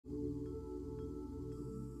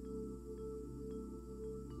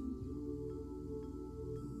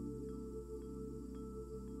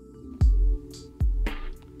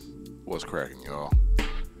What's cracking, y'all?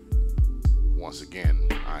 Once again,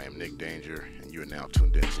 I am Nick Danger, and you are now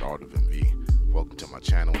tuned in to the Art of MV. Welcome to my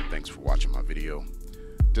channel, and thanks for watching my video.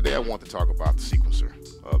 Today I want to talk about the sequencer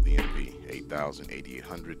of the MV 8000,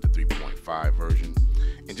 8800, the 3.5 version,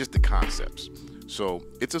 and just the concepts. So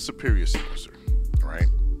it's a superior sequencer, right?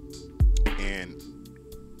 And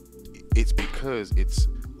it's because it's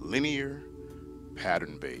linear,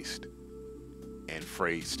 pattern-based, and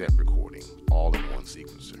phrase step recording all in one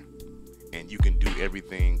sequencer. And you can do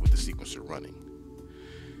everything with the sequencer running.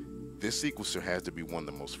 This sequencer has to be one of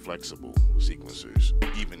the most flexible sequencers,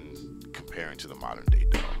 even comparing to the modern day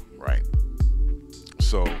DAW, right?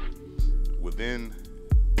 So within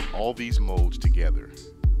all these modes together,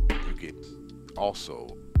 you get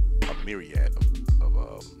also a myriad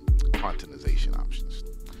of quantization options.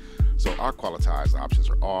 So our qualitized options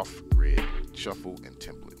are off, grid, shuffle, and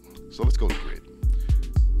template. So let's go to grid.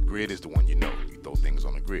 Grid is the one you know. You throw things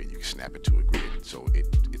on a grid, you can snap it to a grid. So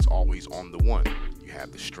it's always on the one. You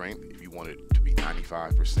have the strength. If you want it to be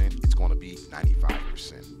 95%, it's going to be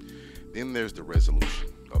 95%. Then there's the resolution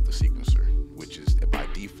of the sequencer, which is by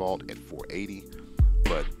default at 480,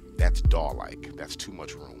 but that's DAW-like. That's too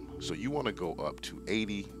much room. So you want to go up to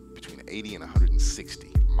 80, between 80 and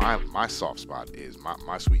 160. My soft spot is,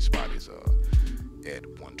 my sweet spot is at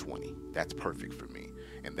 120. That's perfect for me.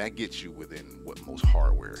 And that gets you within what most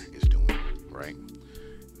hardware is doing, right?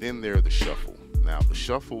 Then there's the shuffle. Now the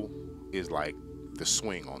shuffle is like the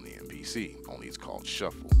swing on the MPC, only it's called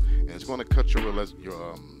shuffle. And it's going to cut your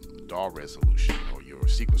DAW resolution or your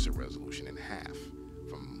sequencer resolution in half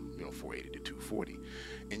from 480 to 240.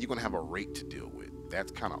 And you're going to have a rate to deal with.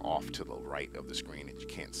 That's kind of off to the right of the screen that you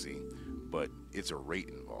can't see, but it's a rate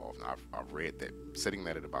involved. Now, I've read that setting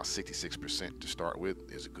that at about 66% to start with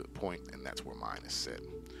is a good point, and that's where mine is set.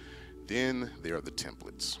 Then there are the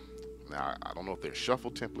templates. Now, I don't know if they're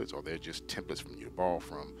shuffle templates or they're just templates from you to borrow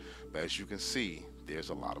from, but as you can see,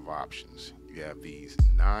 there's a lot of options. You have these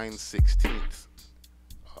 9/16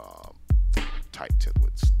 type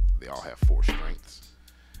templates. They all have 4 strengths: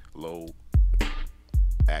 low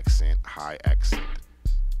accent, high accent,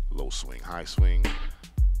 low swing, high swing.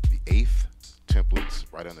 The 8th templates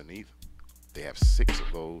right underneath, they have 6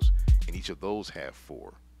 of those, and each of those have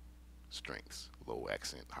 4 strengths: low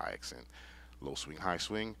accent, high accent, low swing, high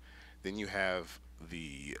swing. Then you have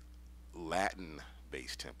the Latin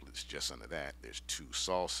based templates. Just under that, there's 2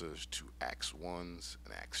 salsas, 2 axe 1s,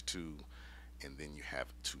 an axe 2, and then you have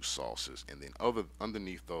 2 salsas. And then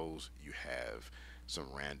underneath those, you have some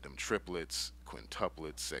random triplets,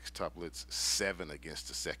 quintuplets, sextuplets, 7 against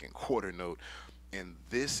the second quarter note. And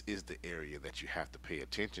this is the area that you have to pay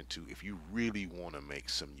attention to if you really want to make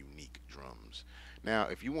some unique drums. Now,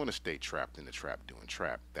 if you want to stay trapped in the trap doing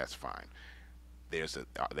trap, that's fine. There's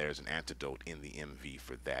an antidote in the MV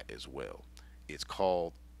for that as well. It's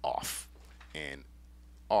called off. And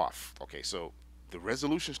off. Okay, so the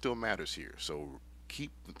resolution still matters here. So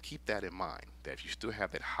keep that in mind, that if you still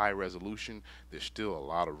have that high resolution, there's still a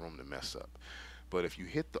lot of room to mess up. But if you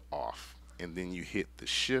hit the off and then you hit the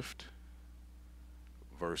shift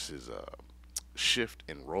versus shift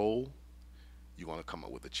and roll, you want to come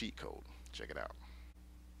up with a cheat code. Check it out.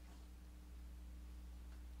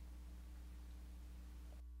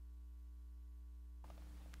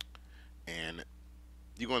 And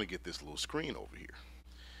you're going to get this little screen over here.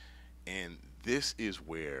 And this is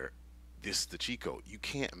where the cheat code. You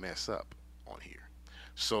can't mess up on here.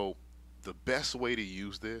 So the best way to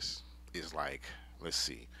use this is, like, let's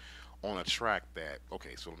see, on a track that,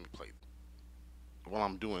 okay, so let me play. While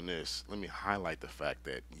I'm doing this, let me highlight the fact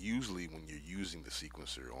that usually when you're using the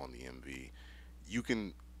sequencer on the MV, you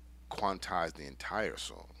can quantize the entire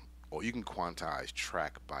song, or you can quantize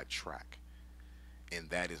track by track. And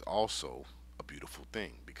that is also a beautiful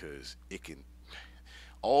thing, because it can,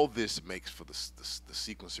 all this makes for the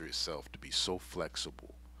sequencer itself to be so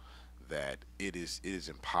flexible that it is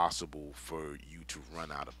impossible for you to run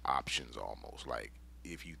out of options almost. Like,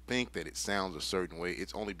 if you think that it sounds a certain way,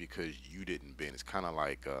 it's only because you didn't bend. It's kind of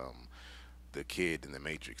like the kid in the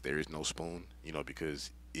Matrix. There is no spoon,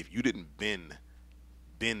 because if you didn't bend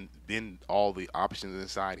all the options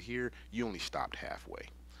inside here, you only stopped halfway.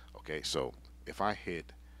 Okay, so if I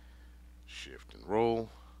hit shift and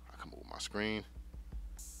roll, I come over my screen.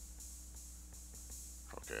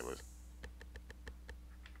 Okay, let's.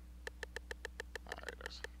 All right,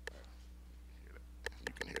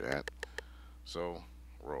 you can hear that. So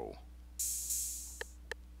roll.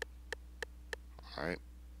 All right.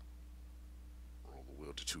 Roll the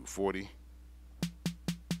wheel to 240.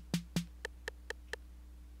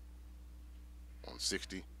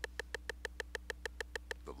 160.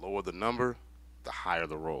 The lower the number, the higher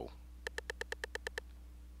the roll.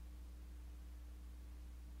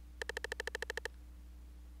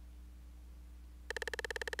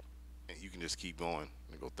 can just keep going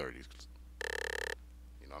and go 30s.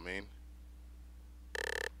 You know what I mean?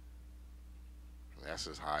 And that's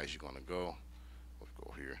as high as you're gonna go. Let's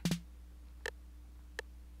go here.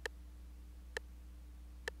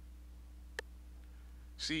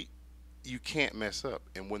 See, you can't mess up.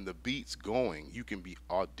 And when the beat's going, you can be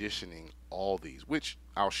auditioning all these, which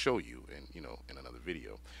I'll show you in another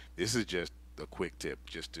video. This is just a quick tip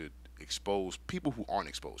just to expose people who aren't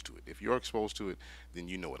exposed to it. If you're exposed to it, then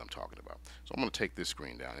you know what I'm talking about. So I'm going to take this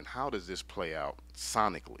screen down. And how does this play out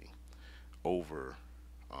sonically over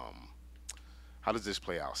how does this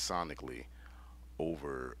play out sonically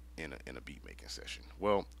over in a beat making session?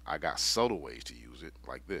 Well, I got subtle ways to use it,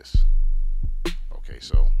 like this. Okay,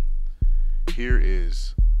 so here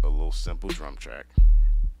is a little simple drum track,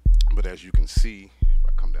 but as you can see, if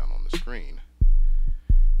I come down on the screen,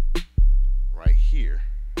 right here,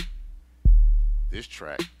 this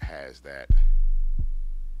track has a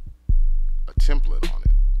template on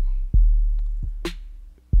it.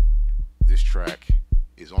 This track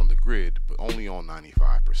is on the grid, but only on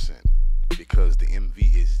 95% because the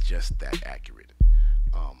MV is just that accurate.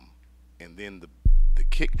 And then the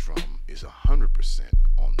kick drum is 100%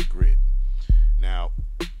 on the grid. Now,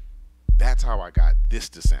 that's how I got this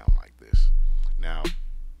to sound like this. Now,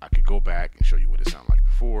 I could go back and show you what it sounded like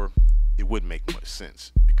before. It wouldn't make much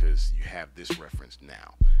sense because you have this reference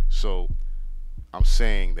now. So I'm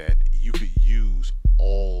saying that you could use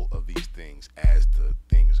all of these things as the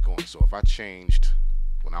thing is going. So if I changed,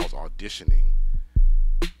 when I was auditioning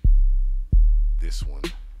this one,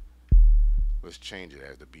 let's change it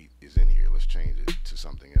as the beat is in here. Let's change it to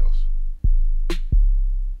something else.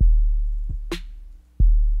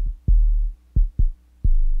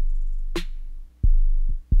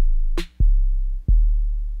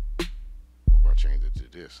 Or if I change it to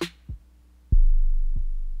this.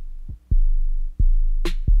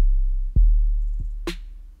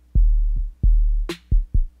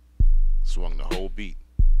 Swung the whole beat,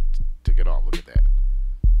 took it off. Look at that.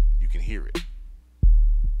 You can hear it.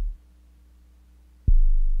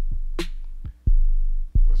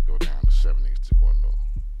 Let's go down to 70s to quarter note.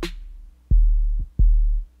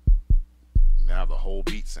 Now the whole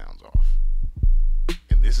beat sounds off.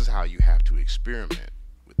 And this is how you have to experiment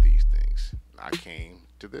with these things. And I came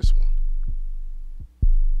to this one.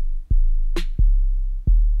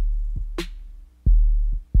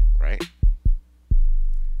 Right?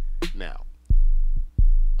 Now,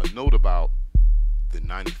 a note about the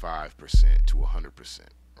 95% to 100%,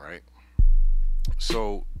 right?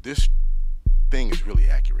 So this thing is really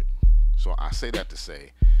accurate. So I say that to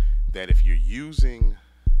say that if you're using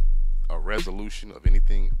a resolution of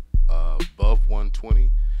anything above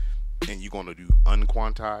 120 and you're going to do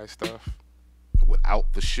unquantized stuff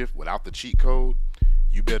without the shift, without the cheat code,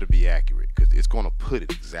 you better be accurate because it's going to put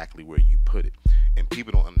it exactly where you put it. And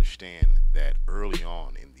people don't understand that early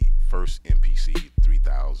on in the first MPC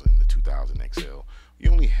 3000, the 2000 XL, you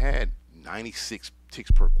only had 96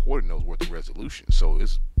 ticks per quarter note worth of resolution. So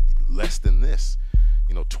it's less than this,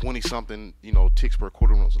 20 something, ticks per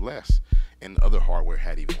quarter notes less. And other hardware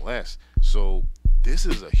had even less. So this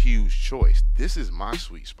is a huge choice. This is my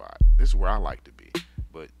sweet spot. This is where I like to be.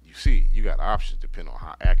 But you see, you got options depending on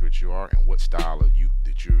how accurate you are and what style of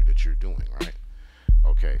that you're doing, right?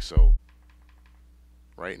 Okay, so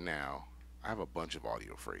right now I have a bunch of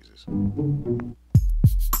audio phrases.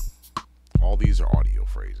 All these are audio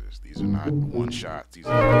phrases. These are not one shots. These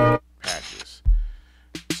are patches.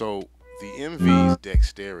 So the MV's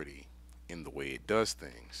dexterity in the way it does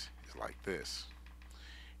things is like this.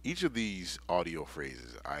 Each of these audio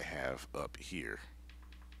phrases I have up here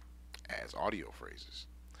as audio phrases,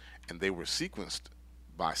 and they were sequenced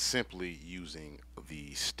by simply using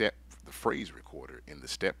the phrase recorder in the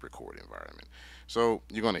step record environment. So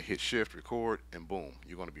you're going to hit shift record and boom,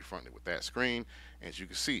 you're going to be fronted with that screen. As you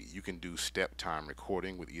can see, you can do step time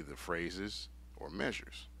recording with either phrases or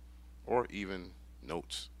measures or even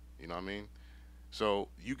notes, you know what I mean? So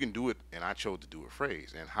you can do it, and I chose to do a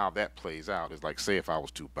phrase, and how that plays out is like, say if I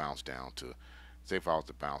was to bounce down to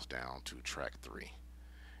track 3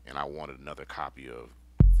 and I wanted another copy of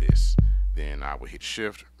this, then I would hit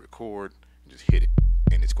shift record and just hit it,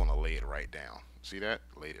 and it's going to lay it right down. See that?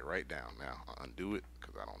 Laid it right down. Now I'll undo it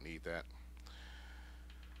because I don't need that.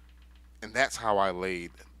 And that's how I laid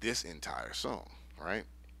this entire song, right?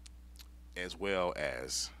 As well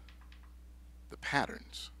as the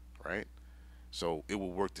patterns, right? So it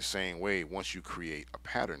will work the same way. Once you create a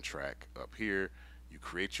pattern track up here, you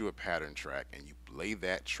create you a pattern track and you lay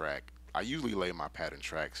that track. I usually lay my pattern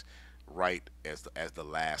tracks right as the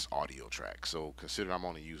last audio track. So consider I'm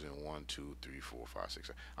only using 1, 2, 3, 4, 5,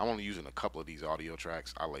 6. I'm only using a couple of these audio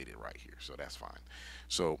tracks. I laid it right here, so that's fine.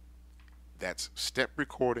 So that's step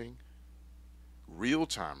recording,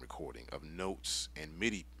 real-time recording of notes and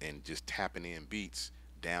MIDI, and just tapping in beats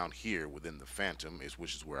down here within the Phantom,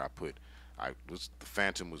 which is where the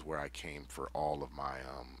Phantom was where I came for all of my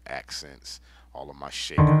accents, all of my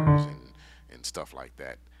shakers and stuff like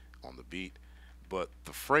that on the beat. But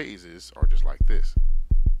the phrases are just like this.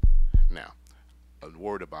 Now, a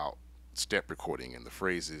word about step recording and the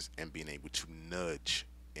phrases and being able to nudge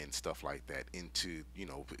and stuff like that into,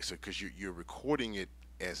 so because you're recording it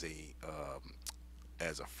as a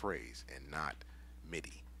phrase and not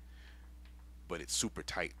MIDI, but it's super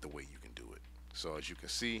tight the way you can do it. So as you can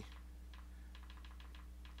see,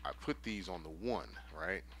 I put these on the 1,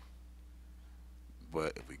 right?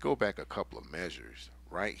 But if we go back a couple of measures,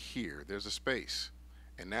 right here, there's a space.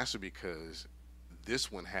 And that's because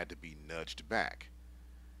this one had to be nudged back.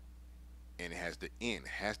 And it has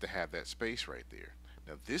to have that space right there.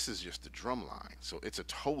 Now this is just the drum line, so it's a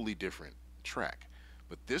totally different track.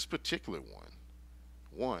 But this particular one,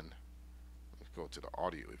 let's go to the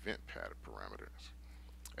audio event pattern parameters.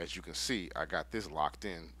 As you can see, I got this locked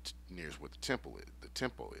in near what the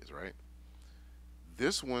tempo is, right?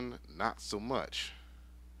 This one, not so much.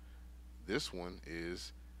 This one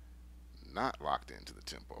is not locked into the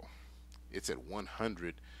tempo. It's at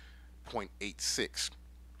 100.86,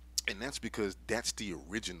 and that's because that's the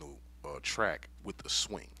original track with the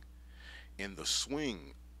swing. And the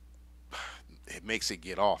swing, it makes it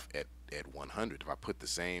get off at 100. If I put the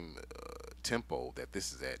same tempo that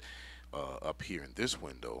this is at up here in this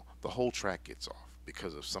window, the whole track gets off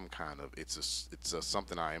because of some kind of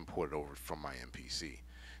something I imported over from my MPC.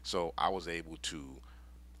 So I was able to,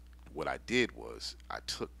 what I did was I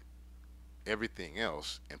took everything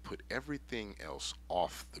else and put everything else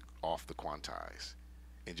off the Quantize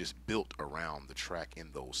and just built around the track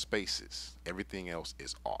in those spaces. Everything else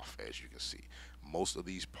is off, as you can see. Most of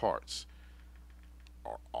these parts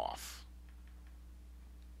are off.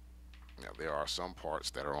 Now there are some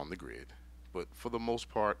parts that are on the grid, but for the most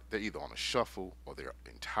part they're either on a shuffle or they're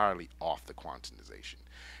entirely off the quantization.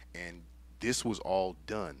 And this was all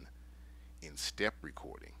done in step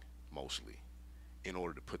recording mostly in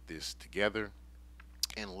order to put this together,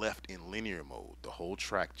 and left in linear mode. The whole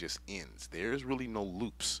track just ends. There's really no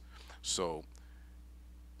loops. So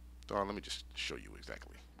let me just show you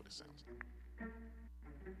exactly what it sounds like.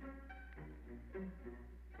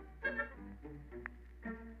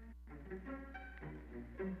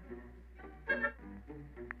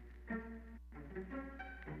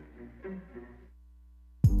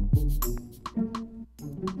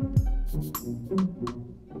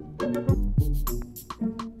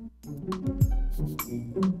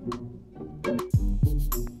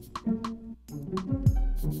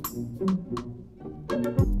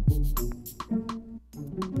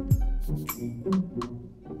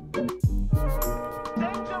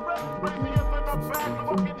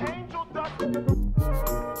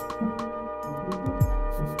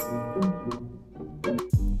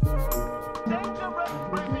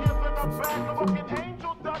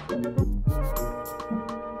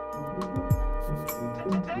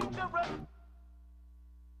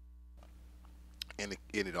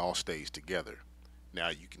 And it all stays together. Now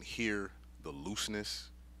you can hear the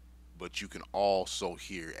looseness, but you can also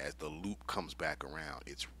hear as the loop comes back around,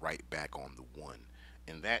 it's right back on the 1.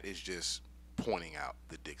 And that is just pointing out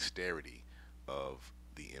the dexterity of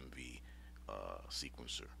the MV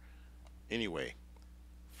sequencer. Anyway,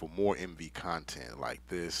 for more MV content like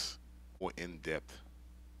this, more in-depth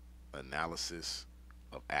analysis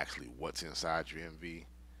of actually what's inside your MV,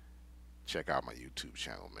 check out my YouTube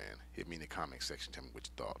channel, man. Hit me in the comment section. Tell me what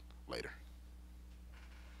you thought. Later.